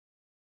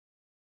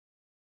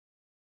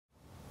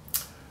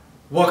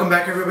Welcome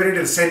back everybody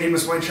to the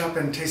Dimas Wine Shop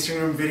and Tasting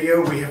Room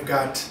video. We have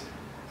got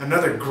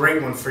another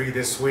great one for you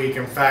this week.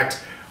 In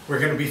fact, we're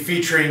going to be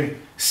featuring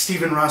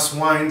Stephen Ross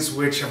wines,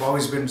 which have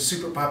always been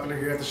super popular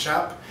here at the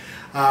shop.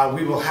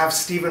 We will have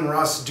Stephen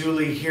Ross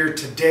Dooley here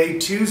today,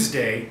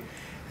 Tuesday,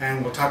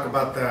 and we'll talk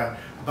about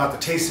the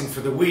tasting for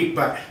the week.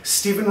 But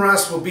Stephen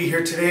Ross will be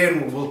here today,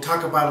 and we'll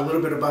talk about a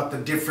little bit about the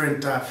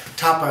different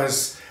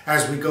tapas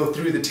as we go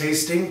through the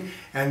tasting.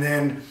 And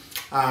then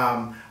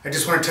I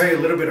just want to tell you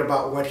a little bit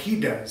about what he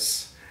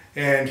does.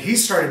 And he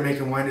started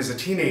making wine as a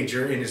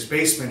teenager in his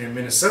basement in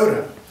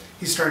Minnesota.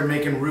 He started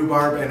making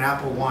rhubarb and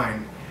apple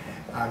wine.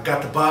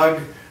 Got the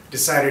bug,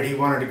 decided he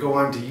wanted to go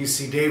on to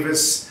UC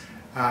Davis,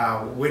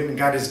 went and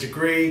got his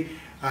degree,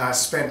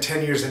 spent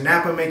 10 years in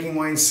Napa making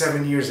wine,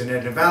 7 years in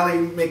Edna Valley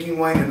making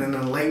wine, and then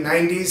in the late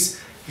 90s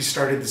he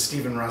started the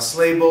Stephen Ross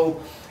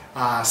label.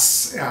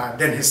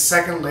 Then his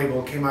second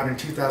label came out in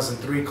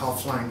 2003 called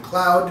Flying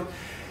Cloud,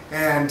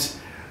 and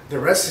the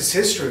rest is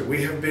history.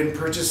 We have been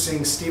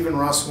purchasing Stephen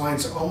Ross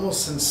wines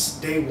almost since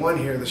day one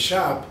here at the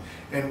shop,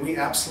 and we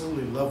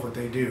absolutely love what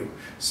they do.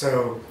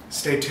 So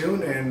stay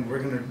tuned and we're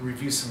going to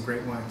review some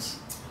great wines.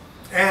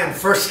 And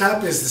first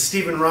up is the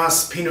Stephen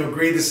Ross Pinot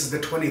Gris. This is the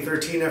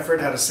 2013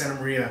 effort out of Santa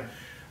Maria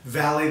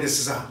Valley. This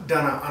is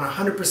done on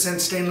 100%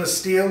 stainless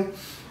steel.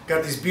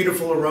 Got these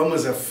beautiful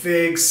aromas of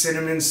figs,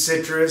 cinnamon,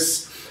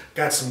 citrus.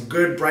 Got some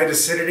good bright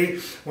acidity.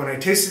 When I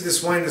tasted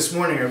this wine this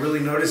morning, I really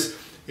noticed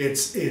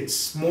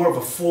it's more of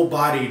a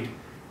full-bodied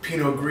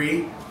Pinot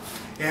Gris.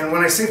 And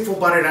when I say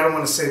full-bodied, I don't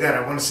want to say that.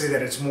 I want to say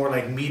that it's more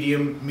like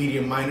medium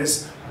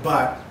minus,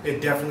 but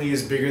it definitely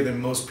is bigger than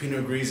most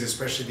Pinot Gris,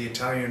 especially the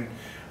Italian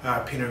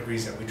Pinot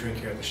Gris that we drink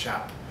here at the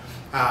shop.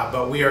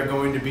 But we are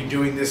going to be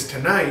doing this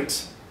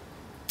tonight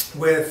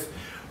with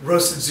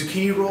roasted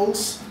zucchini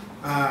rolls,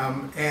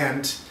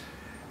 and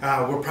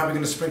we're probably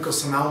going to sprinkle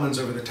some almonds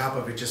over the top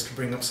of it just to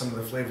bring up some of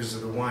the flavors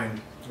of the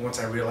wine once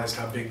I realized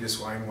how big this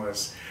wine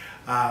was.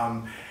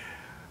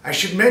 I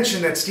should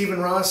mention that Stephen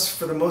Ross,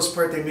 for the most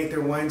part, they make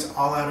their wines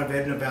all out of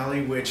Edna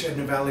Valley, which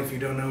Edna Valley, if you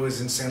don't know, is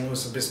in San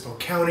Luis Obispo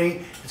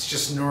County. It's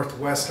just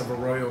northwest of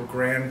Arroyo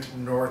Grande,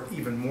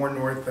 even more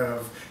north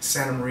of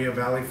Santa Maria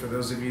Valley, for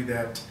those of you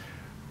that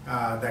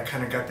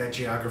kind of got that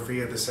geography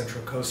of the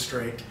Central Coast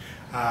straight.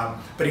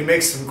 But he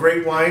makes some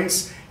great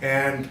wines,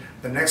 and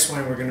the next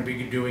wine we're going to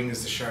be doing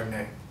is the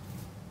Chardonnay.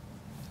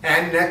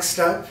 And next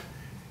up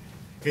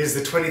is the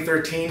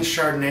 2013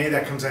 Chardonnay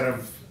that comes out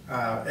of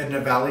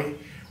Edna Valley.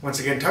 Once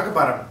again, talk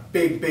about a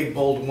big,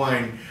 bold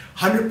wine.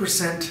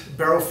 100%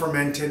 barrel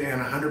fermented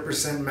and 100%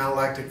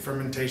 malolactic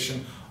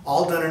fermentation,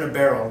 all done in a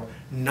barrel.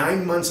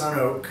 9 months on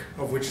oak,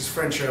 of which is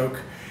French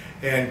oak.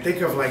 And think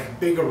of like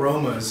big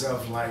aromas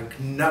of like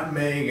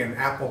nutmeg and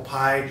apple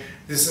pie.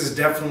 This is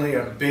definitely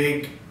a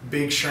big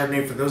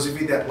Chardonnay for those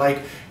of you that like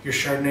your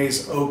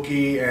Chardonnays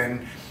oaky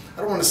and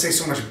I don't want to say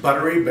so much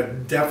buttery,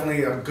 but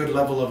definitely a good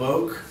level of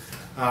oak,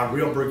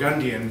 real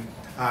Burgundian.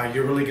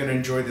 You're really going to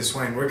enjoy this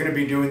wine. We're going to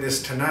be doing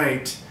this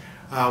tonight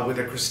with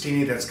a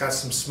crostini that's got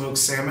some smoked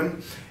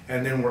salmon,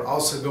 and then we're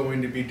also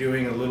going to be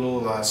doing a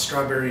little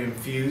strawberry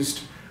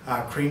infused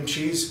cream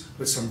cheese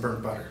with some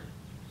burnt butter.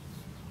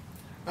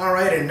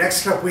 Alright, and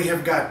next up we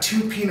have got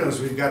two Pinots.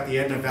 We've got the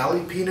Edna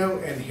Valley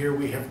Pinot, and here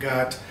we have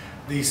got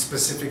the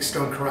specific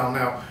Stone Corral.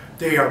 Now,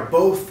 they are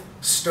both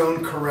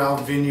Stone Corral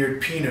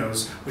Vineyard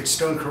Pinots, which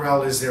Stone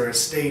Corral is their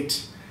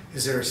estate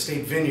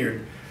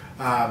vineyard.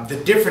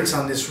 The difference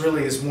on this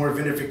really is more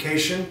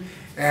vinification,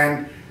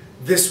 and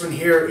this one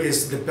here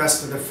is the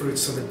best of the fruit.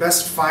 So the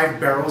best 5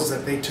 barrels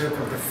that they took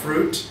of the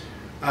fruit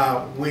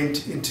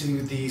went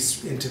into the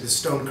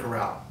Stone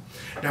Corral.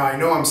 Now I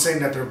know I'm saying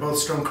that they're both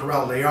Stone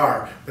Corral, they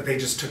are, but they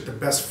just took the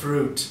best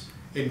fruit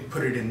and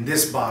put it in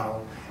this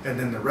bottle, and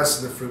then the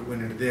rest of the fruit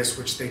went into this,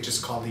 which they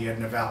just call the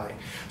Edna Valley.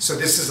 So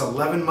this is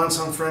 11 months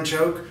on French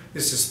oak,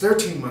 this is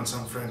 13 months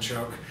on French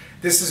oak.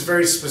 This is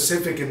very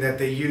specific in that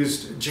they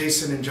used,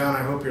 Jason and John,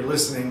 I hope you're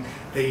listening,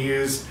 they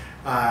used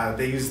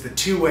the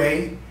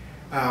 2A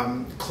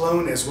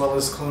clone as well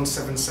as clone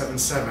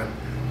 777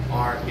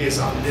 is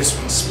on this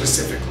one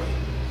specifically.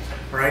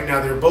 All right,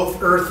 now they're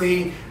both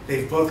earthy,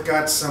 they've both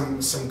got some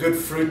good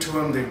fruit to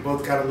them, they've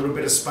both got a little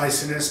bit of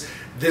spiciness.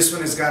 This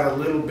one has got a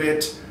little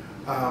bit,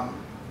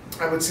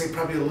 I would say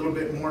probably a little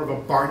bit more of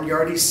a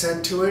barnyardy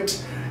scent to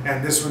it,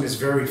 and this one is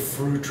very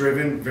fruit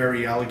driven,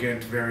 very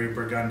elegant, very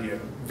Burgundian.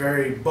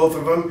 Both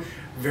of them,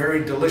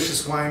 very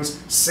delicious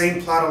wines,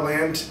 same plot of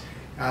land,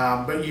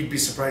 but you'd be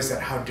surprised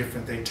at how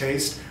different they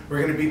taste.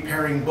 We're going to be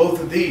pairing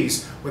both of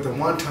these with a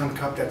wonton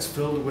cup that's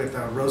filled with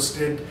a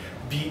roasted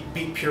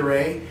beet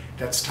puree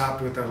that's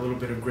topped with a little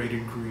bit of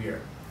grated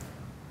Gruyere.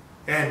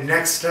 And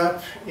next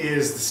up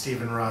is the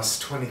Stephen Ross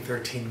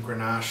 2013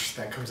 Grenache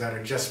that comes out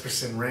of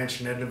Jesperson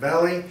Ranch in Edna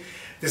Valley.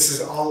 This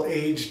is all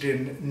aged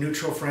in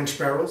neutral French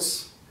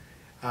barrels.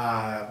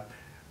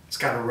 It's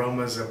got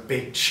aromas of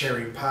baked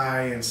cherry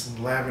pie and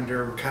some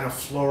lavender, kind of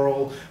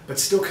floral, but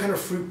still kind of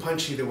fruit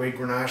punchy the way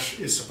Grenache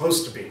is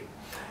supposed to be.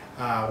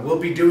 We'll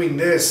be doing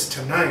this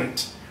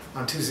tonight.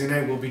 On Tuesday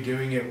night we'll be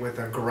doing it with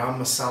a garam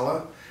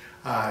masala,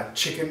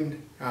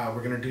 chicken.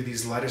 We're going to do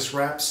these lettuce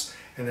wraps,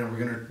 and then we're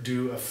going to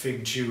do a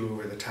fig jus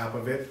over the top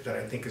of it that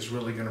I think is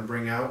really going to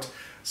bring out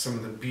some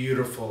of the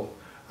beautiful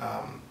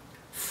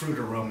fruit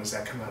aromas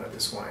that come out of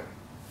this wine.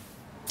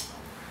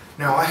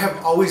 Now, I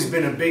have always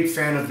been a big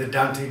fan of the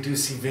Dante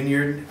Ducey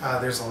vineyard.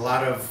 There's a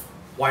lot of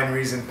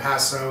wineries in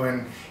Paso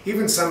and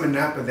even some in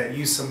Napa that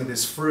use some of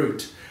this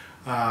fruit.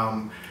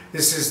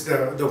 This is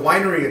the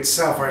winery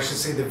itself, or I should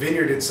say the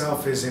vineyard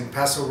itself, is in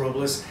Paso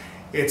Robles.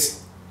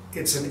 It's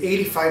an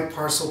 85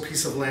 parcel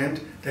piece of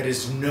land that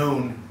is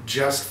known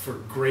just for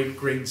great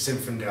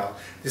Zinfandel.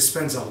 This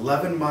spends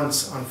 11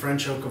 months on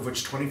French oak, of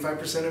which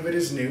 25% of it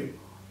is new.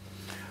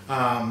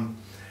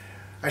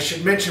 I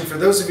should mention, for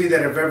those of you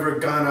that have ever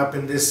gone up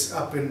into this,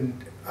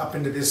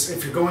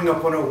 if you're going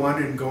up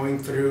 101 and going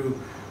through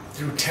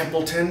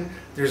Templeton,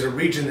 there's a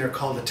region there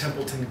called the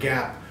Templeton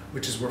Gap,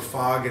 which is where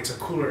fog, it's a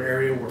cooler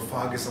area where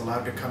fog is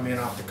allowed to come in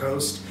off the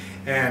coast,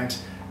 and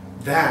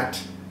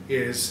that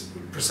is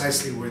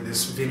precisely where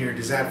this vineyard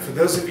is at. For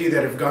those of you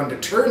that have gone to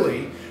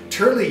Turley,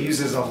 Turley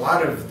uses a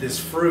lot of this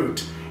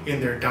fruit in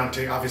their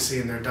Dante, obviously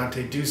in their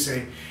Dante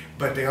Ducey,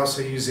 but they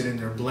also use it in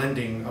their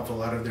blending of a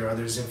lot of their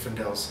other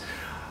Zinfandels.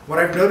 What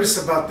I've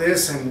noticed about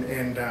this,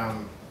 and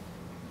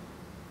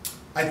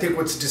I think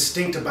what's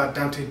distinct about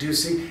Dante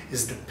Ducey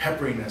is the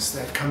pepperiness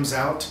that comes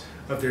out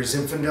of their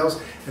Zinfandels,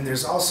 and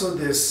there's also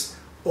this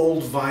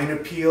old vine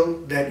appeal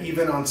that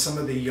even on some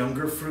of the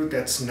younger fruit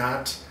that's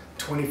not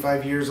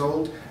 25 years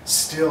old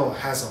still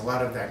has a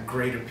lot of that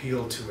great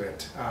appeal to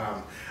it.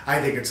 I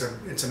think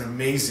it's an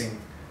amazing,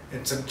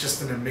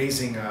 just an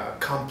amazing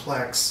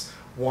complex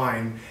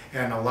wine,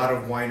 and a lot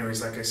of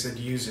wineries, like I said,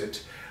 use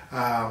it.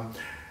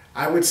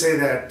 I would say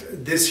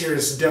that this here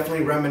is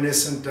definitely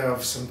reminiscent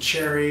of some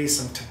cherry,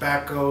 some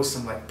tobacco,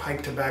 some like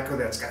pipe tobacco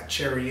that's got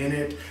cherry in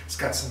it. It's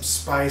got some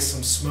spice,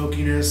 some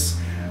smokiness.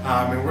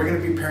 And we're going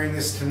to be pairing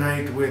this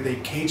tonight with a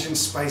Cajun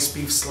spice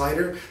beef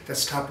slider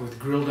that's topped with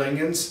grilled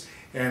onions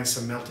and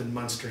some melted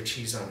Munster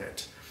cheese on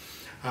it.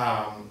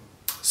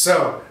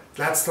 So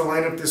that's the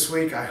lineup this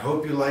week. I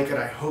hope you like it.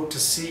 I hope to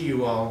see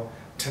you all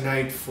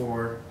tonight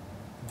for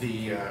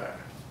the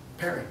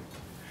pairing.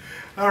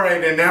 All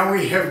right, and now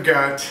we have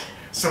got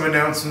some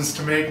announcements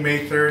to make.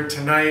 May 3rd,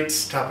 tonight,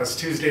 Tapas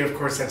Tuesday, of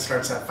course, that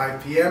starts at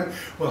 5 p.m.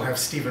 We'll have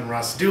Stephen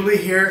Ross Dooley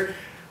here.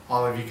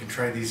 All of you can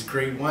try these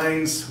great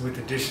wines with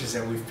the dishes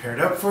that we've paired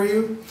up for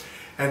you.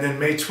 And then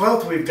May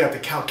 12th, we've got the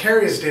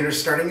Calcareous dinner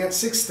starting at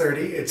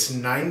 6:30. It's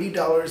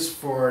 $90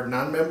 for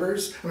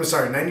non-members. I'm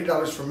sorry,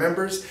 $90 for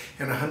members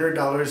and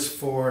 $100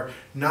 for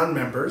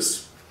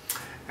non-members.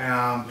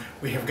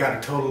 We have got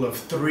a total of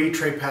 3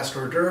 Trepas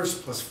hors d'oeuvres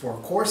plus 4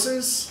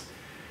 courses.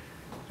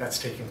 That's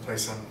taking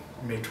place on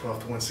May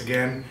 12th once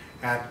again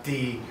at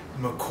the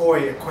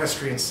McCoy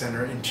Equestrian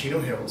Center in Chino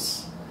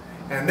Hills.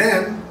 And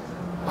then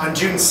on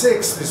June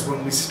 6th is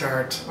when we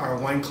start our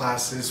wine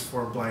classes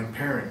for blind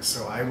pairing.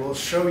 So I will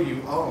show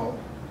you all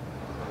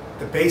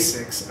the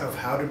basics of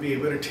how to be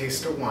able to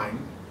taste a wine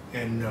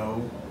and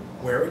know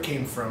where it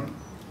came from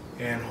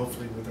and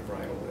hopefully what the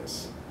varietal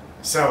is.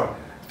 So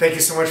thank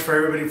you so much for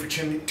everybody for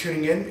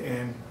tuning in,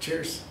 and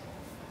cheers.